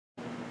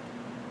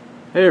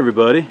Hey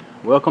everybody,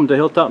 welcome to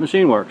Hilltop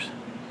Machine Works.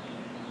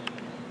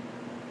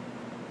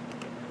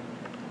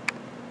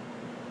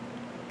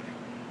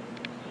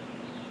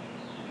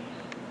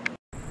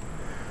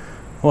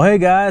 Well, hey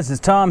guys,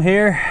 it's Tom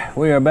here.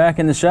 We are back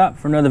in the shop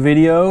for another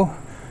video.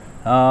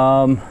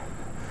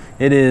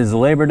 It is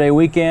Labor Day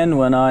weekend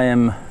when I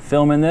am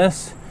filming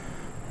this,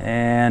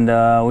 and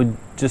we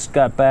just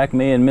got back,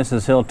 me and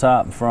Mrs.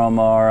 Hilltop, from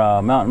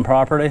our mountain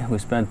property. We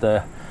spent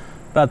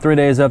about 3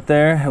 days up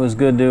there. It was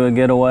good to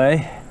get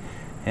away.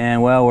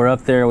 And while we're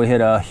up there, we hit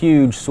a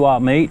huge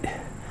swap meet.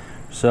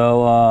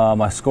 So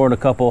I scored a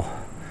couple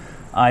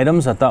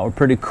items I thought were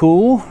pretty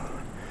cool.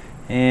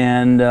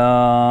 And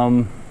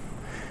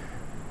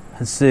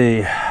let's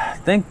see, I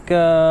think,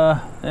 I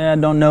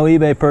don't know,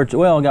 eBay purchase.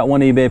 Well, I got one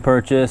eBay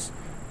purchase,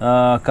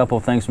 a couple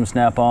of things from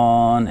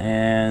Snap-on,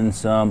 and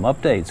some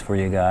updates for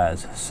you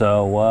guys.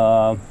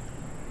 So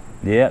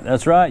yeah,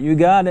 that's right, you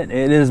got it.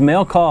 It is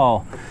mail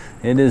call.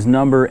 It is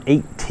number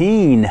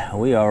 18.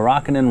 We are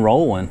rocking and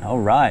rolling. All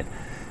right.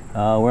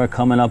 We're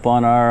coming up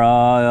on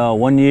our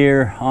 1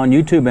 year on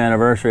YouTube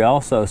anniversary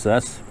also, so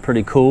that's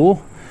pretty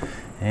cool.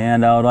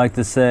 And I would like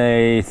to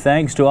say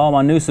thanks to all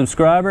my new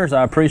subscribers.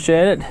 I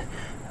appreciate it.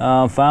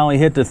 Finally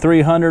hit the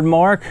 300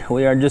 mark.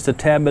 We are just a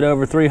tad bit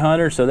over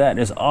 300, so that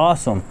is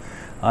awesome.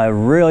 I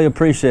really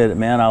appreciate it,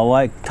 man. I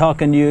like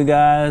talking to you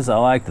guys. I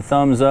like the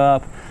thumbs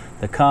up,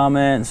 the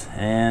comments,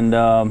 and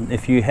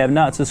if you have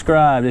not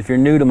subscribed, if you're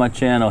new to my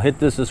channel, hit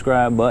the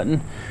subscribe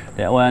button.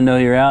 That way I know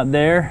you're out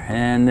there,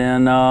 and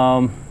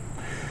then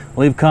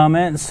leave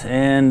comments,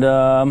 and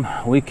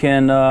we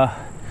can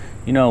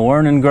you know,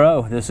 learn and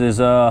grow. This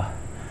is a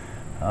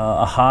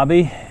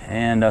hobby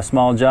and a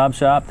small job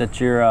shop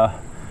that you're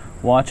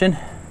watching,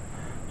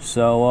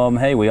 so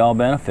hey, we all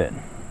benefit.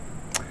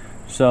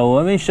 So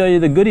let me show you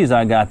the goodies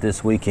I got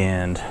this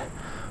weekend.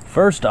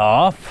 First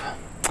off,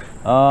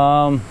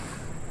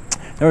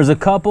 there was a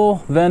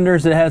couple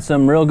vendors that had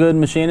some real good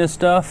machinist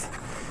stuff,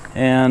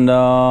 and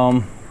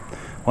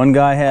one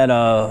guy had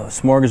a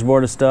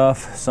smorgasbord of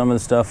stuff. Some of the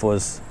stuff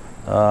was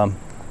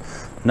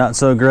not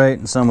so great,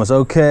 and some was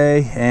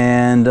okay.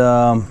 And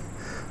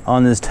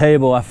on this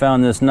table I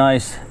found this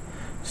nice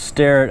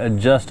Starrett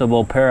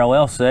adjustable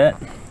parallel set,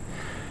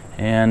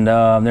 and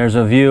there's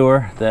a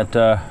viewer that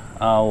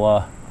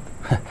I'll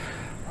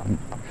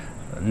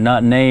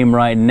not name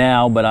right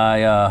now, but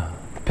I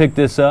picked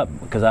this up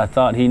because I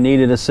thought he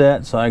needed a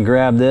set, so I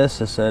grabbed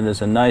this. I said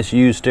it's a nice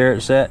used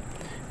Starrett set.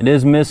 It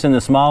is missing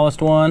the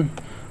smallest one,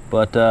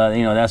 but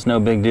you know, that's no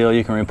big deal.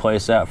 You can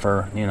replace that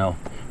for, you know,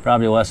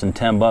 probably less than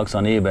 10 bucks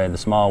on eBay. The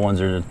small ones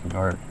are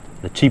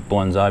the cheap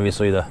ones.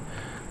 Obviously the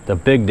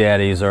big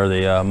daddies are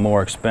the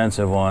more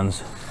expensive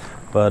ones.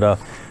 But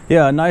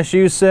yeah, a nice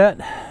used set,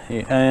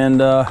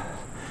 and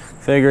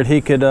figured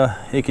he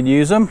could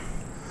use them.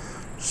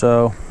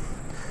 So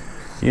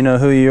you know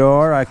who you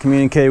are. I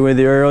communicated with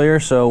you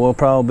earlier, so we'll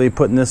probably be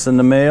putting this in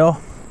the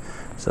mail.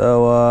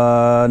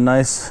 So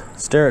nice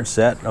Starrett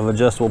set of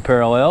adjustable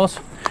parallels,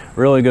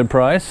 really good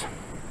price.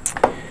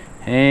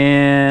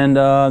 And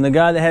the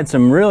guy that had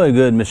some really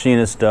good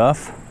machinist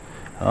stuff,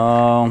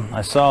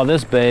 I saw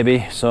this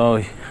baby,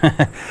 so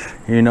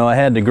you know, I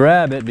had to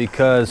grab it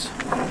because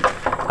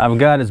I've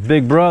got his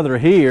big brother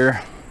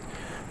here.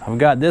 I've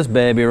got this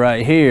baby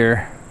right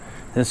here.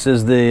 This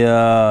is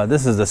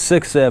the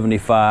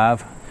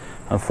 675.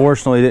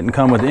 Unfortunately, it didn't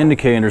come with the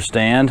indicator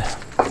stand,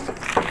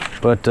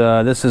 but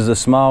this is the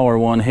smaller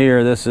one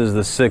here. This is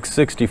the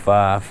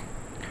 665.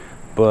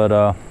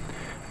 But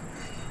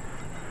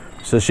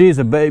so she's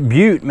a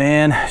beaut,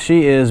 man.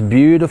 She is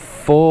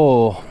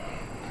beautiful.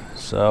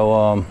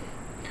 So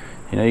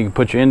you know, you can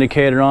put your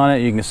indicator on it.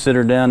 You can sit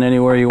her down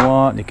anywhere you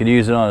want. You could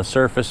use it on a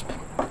surface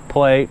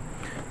plate,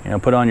 you know,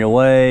 put on your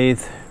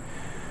lathe,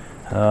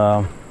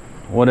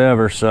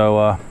 whatever.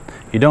 So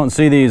you don't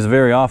see these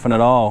very often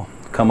at all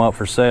come up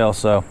for sale,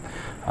 so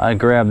I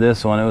grabbed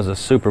this one. It was a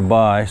super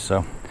buy,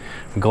 so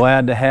I'm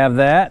glad to have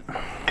that.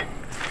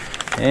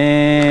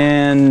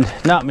 And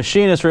not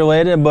machinist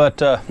related,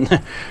 but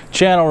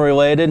channel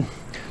related,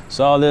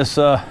 saw this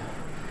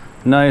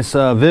nice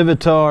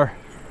Vivitar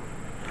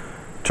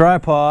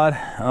tripod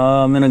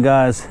in a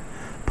guy's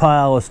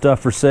pile of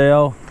stuff for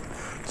sale.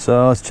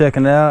 So I was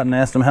checking it out and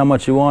asked him how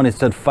much he wanted. He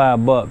said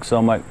 $5, so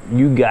I'm like,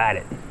 you got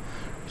it.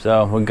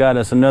 So we got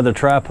us another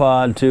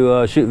tripod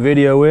to shoot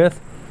video with.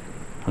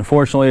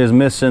 Unfortunately, it's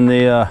missing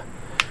the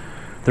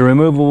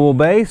removable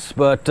base,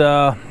 but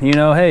you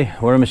know, hey,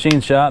 we're a machine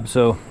shop,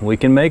 so we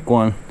can make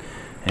one.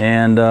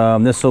 And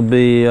this will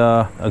be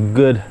a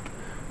good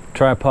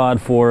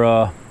tripod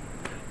for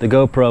the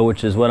GoPro,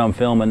 which is what I'm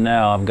filming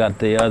now. I've got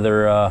the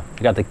other,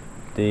 got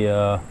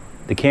the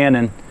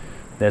Canon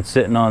that's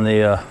sitting on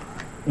the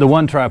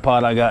one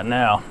tripod I got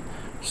now.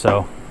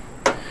 So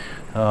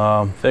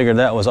figured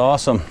that was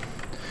awesome.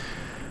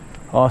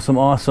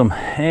 Awesome.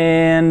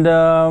 And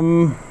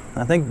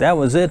I think that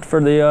was it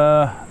for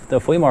the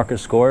flea market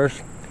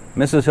scores.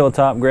 Mrs.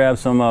 Hilltop grabbed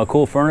some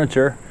cool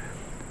furniture,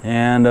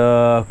 and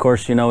of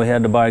course, you know, we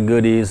had to buy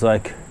goodies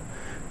like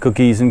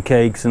cookies and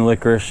cakes and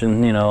licorice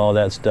and, you know, all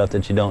that stuff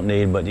that you don't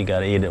need, but you got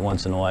to eat it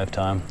once in a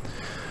lifetime.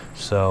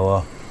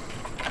 So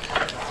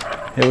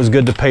it was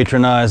good to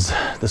patronize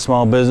the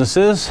small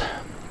businesses.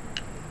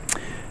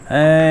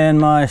 And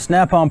my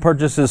Snap-on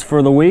purchases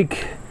for the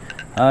week,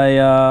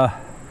 I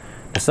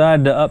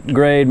decided to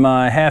upgrade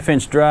my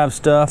 1/2-inch drive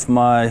stuff,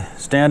 my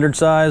standard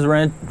size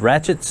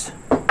ratchets.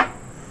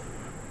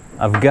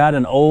 I've got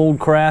an old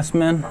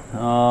Craftsman.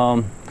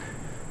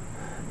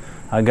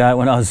 I got it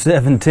when I was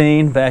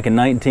 17, back in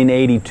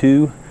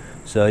 1982.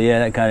 So yeah,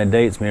 that kind of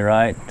dates me,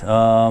 right?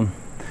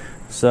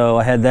 So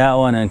I had that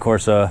one, and of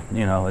course,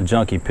 you know, a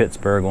junky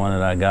Pittsburgh one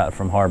that I got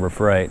from Harbor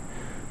Freight,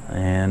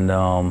 and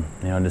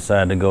you know,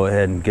 decided to go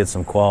ahead and get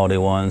some quality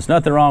ones.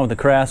 Nothing wrong with the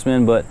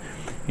Craftsman, but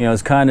you know,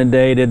 it's kind of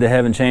dated. They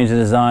haven't changed the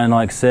design in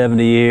like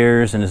 70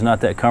 years, and it's not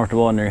that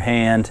comfortable in your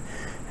hand,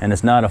 and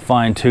it's not a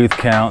fine tooth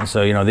count.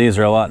 So you know, these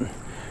are a lot.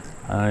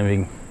 I don't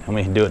even. Let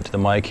me do it to the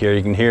mic here.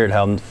 You can hear it,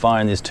 how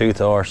fine these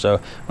teeth are.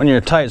 So when you're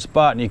in a tight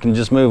spot and you can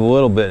just move a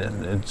little bit,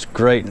 it's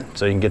great.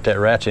 So you can get that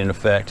ratcheting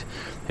effect.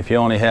 If you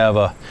only have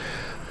a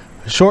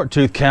short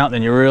tooth count,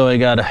 then you really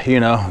got to, you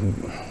know,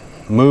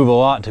 move a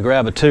lot to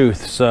grab a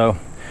tooth. So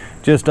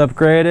just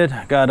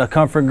upgraded, got a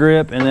comfort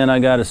grip, and then I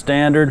got a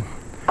standard,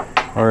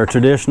 or a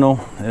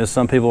traditional, as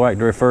some people like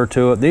to refer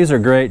to it. These are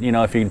great, you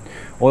know, if you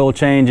oil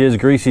changes,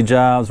 greasy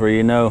jobs where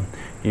you know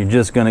you're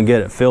just going to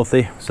get it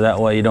filthy, so that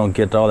way you don't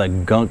get all that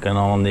gunking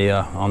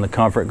on the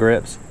comfort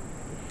grips.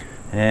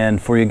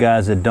 And for you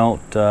guys that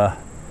don't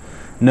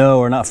know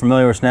or not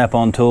familiar with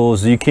Snap-on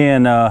tools, you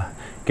can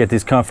get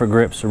these comfort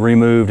grips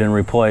removed and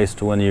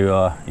replaced when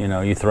you you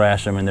know, you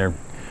thrash them and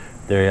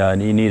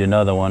you need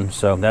another one.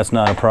 So that's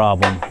not a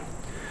problem.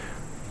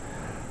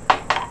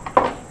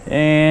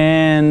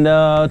 And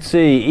let's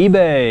see,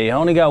 eBay. I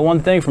only got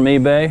one thing from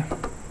eBay.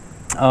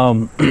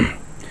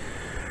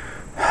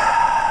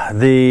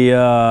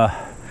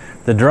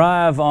 The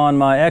drive on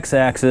my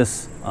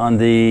X-axis on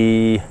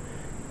the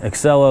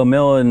Excello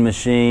milling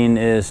machine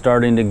is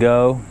starting to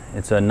go.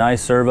 It's a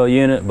nice servo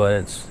unit, but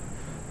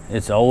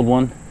it's an old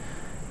one.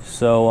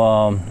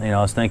 So you know,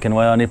 I was thinking,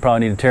 well, I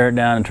probably need to tear it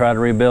down and try to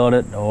rebuild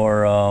it,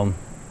 or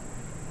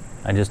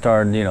I just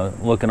started, you know,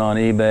 looking on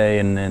eBay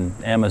and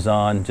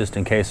Amazon just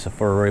in case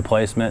for a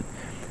replacement.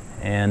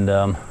 And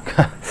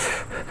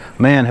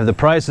man, have the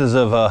prices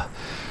of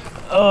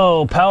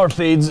power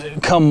feeds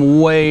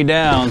come way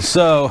down.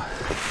 So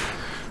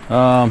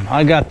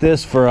I got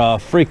this for a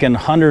freaking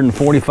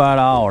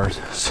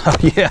 $145. So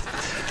yeah,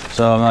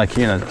 so I'm like,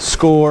 you know,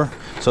 score.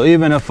 So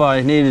even if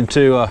I needed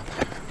to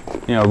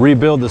you know,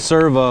 rebuild the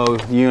servo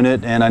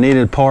unit and I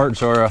needed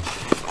parts, or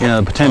you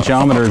know, the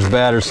potentiometer is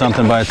bad or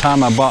something, by the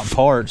time I bought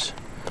parts,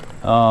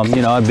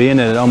 you know, I'd be in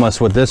it at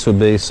almost what this would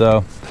be.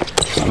 So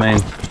I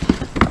mean,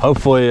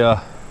 hopefully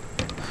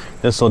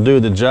this will do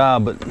the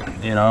job. But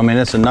you know, I mean,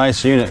 it's a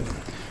nice unit.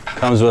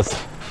 Comes with,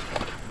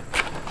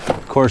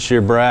 of course,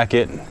 your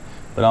bracket,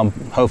 but I'll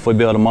hopefully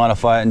be able to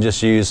modify it and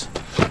just use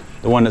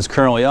the one that's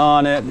currently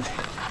on it.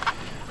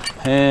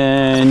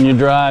 And your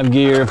drive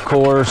gear, of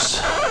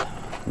course,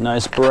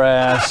 nice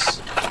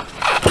brass,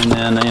 and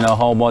then, you know, a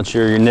whole bunch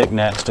of your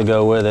knickknacks to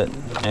go with it.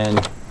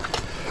 And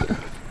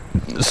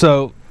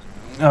so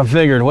I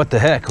figured, what the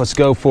heck, let's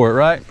go for it,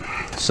 right?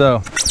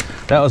 So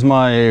that was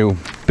my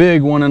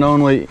big one and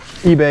only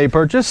eBay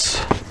purchase.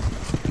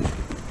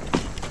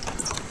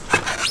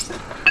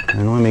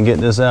 And let me get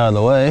this out of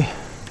the way.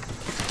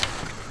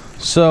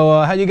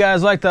 So how do you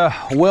guys like the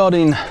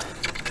welding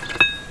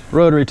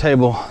rotary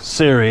table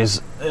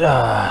series?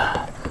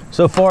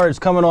 So far it's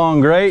coming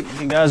along great.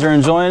 You guys are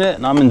enjoying it,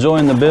 and I'm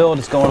enjoying the build.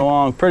 It's going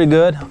along pretty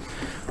good.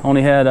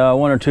 Only had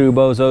one or two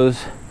bozos.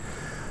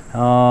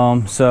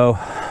 So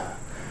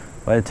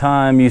by the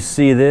time you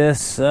see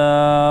this,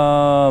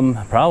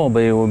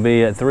 probably will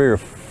be at 3 or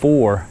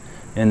 4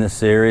 in the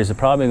series. It's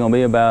probably going to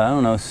be about, I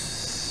don't know,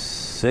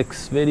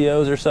 6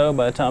 videos or so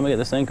by the time I get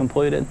this thing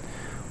completed.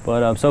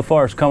 But so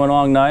far it's coming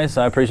along nice.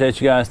 I appreciate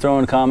you guys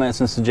throwing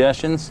comments and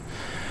suggestions.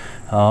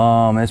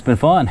 It's been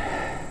fun.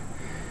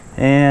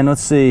 And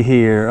let's see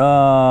here,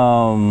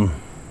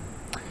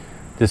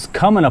 this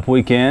coming up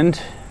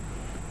weekend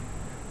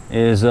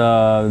is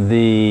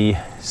the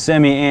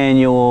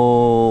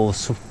semi-annual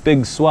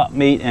big swap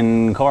meet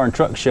and car and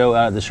truck show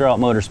out at the Charlotte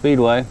Motor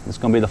Speedway. It's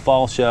going to be the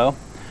fall show.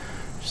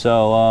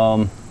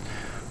 So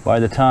by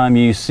the time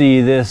you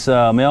see this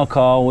mail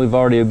call, we've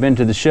already been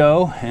to the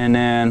show, and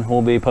then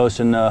we'll be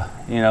posting a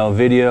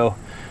video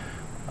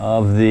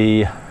of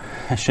the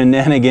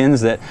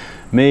shenanigans that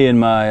me and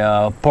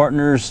my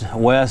partners,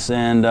 Wes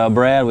and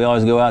Brad, we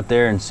always go out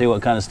there and see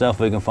what kind of stuff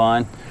we can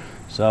find.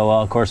 So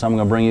of course I'm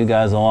going to bring you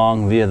guys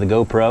along via the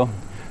GoPro.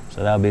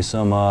 So that'll be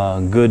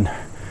some good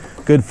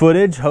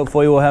footage.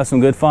 Hopefully we'll have some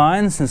good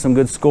finds and some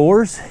good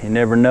scores. You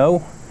never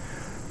know.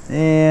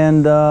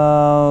 And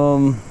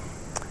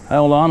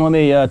hold on, let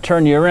me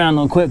turn you around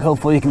real quick.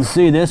 Hopefully you can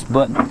see this,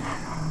 but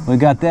we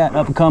got that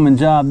upcoming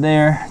job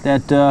there.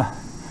 That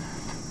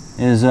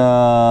is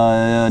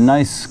a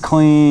nice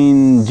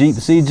clean Jeep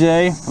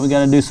CJ we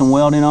got to do some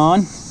welding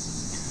on.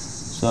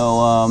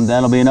 So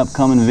that'll be an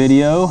upcoming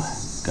video.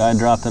 Guy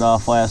dropped it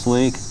off last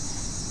week,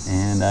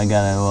 and I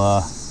got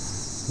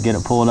to get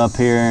it pulled up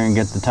here and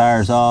get the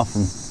tires off,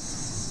 and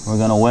we're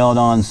going to weld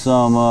on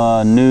some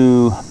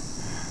new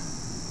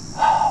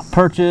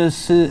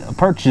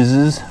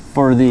purchases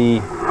for the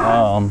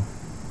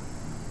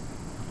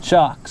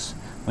shocks.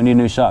 We need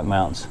new shock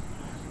mounts,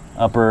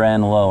 upper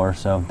and lower,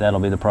 so that'll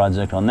be the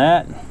project on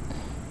that.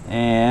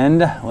 And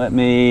let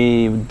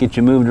me get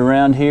you moved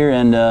around here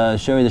and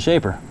show you the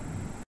shaper.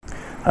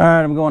 All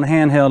right, I'm going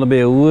handheld to be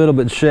a little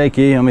bit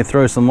shaky. Let me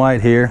throw some light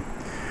here.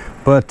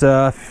 But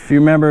if you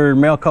remember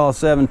mail call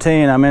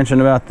 17, I mentioned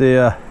about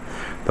the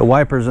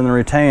wipers and the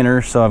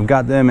retainers, so I've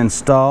got them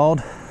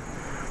installed.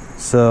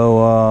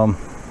 So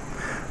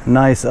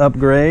nice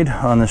upgrade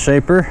on the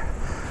shaper.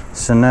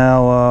 So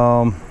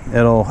now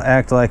it'll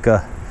act like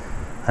a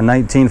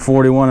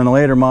 1941 and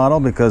later model,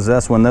 because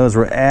that's when those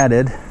were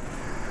added.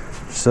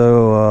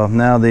 So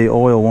now the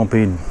oil won't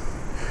be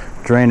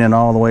draining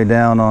all the way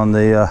down on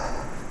the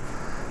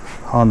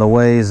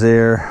ways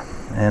there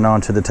and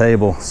onto the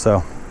table.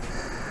 So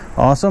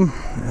awesome.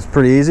 It's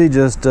pretty easy.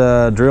 Just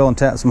drill and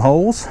tap some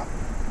holes,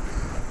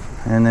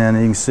 and then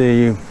you can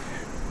see you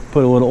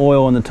put a little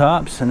oil on the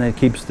tops, and it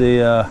keeps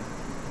the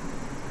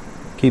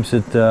keeps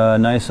it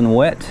nice and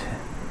wet.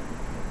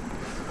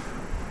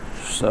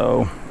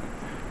 So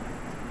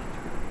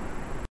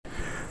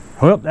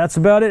well, that's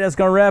about it. That's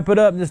gonna wrap it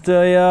up. Just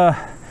a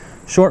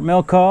short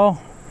mail call.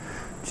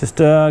 Just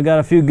got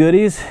a few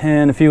goodies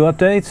and a few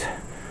updates.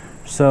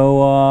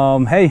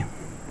 So hey,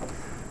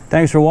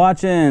 thanks for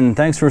watching.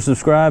 Thanks for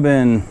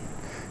subscribing.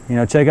 You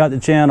know, check out the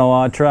channel.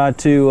 I try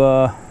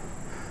to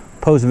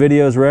post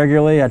videos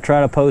regularly. I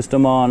try to post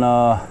them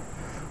on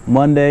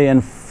Monday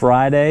and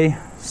Friday.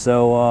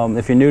 So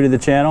if you're new to the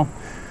channel,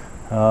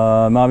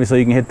 obviously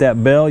you can hit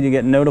that bell, you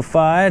get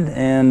notified,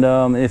 and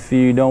if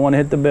you don't want to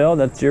hit the bell,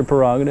 that's your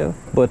prerogative.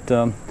 But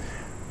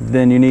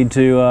then you need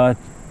to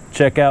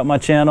check out my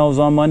channels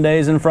on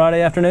Mondays and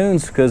Friday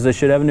afternoons, because they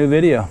should have a new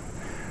video.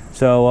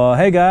 So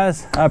hey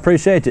guys, I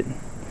appreciate it.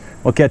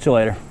 We'll catch you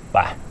later.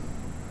 Bye.